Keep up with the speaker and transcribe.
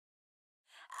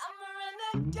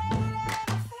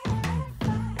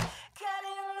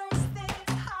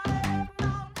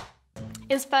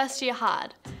Is first year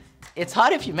hard? It's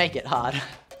hard if you make it hard.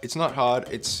 It's not hard,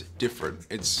 it's different.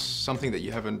 It's something that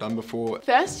you haven't done before.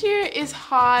 First year is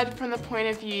hard from the point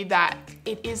of view that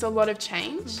it is a lot of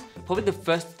change. Probably the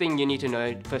first thing you need to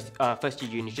know first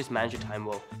year uni is just manage your time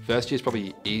well. First year is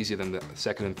probably easier than the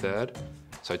second and third.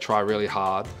 So try really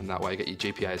hard, and that way get your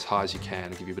GPA as high as you can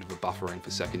and give you a bit of a buffering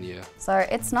for second year. So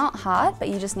it's not hard, but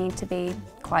you just need to be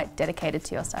quite dedicated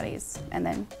to your studies, and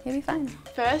then you'll be fine.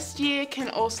 First year can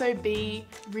also be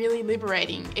really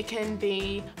liberating. It can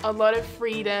be a lot of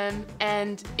freedom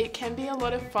and it can be a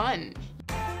lot of fun.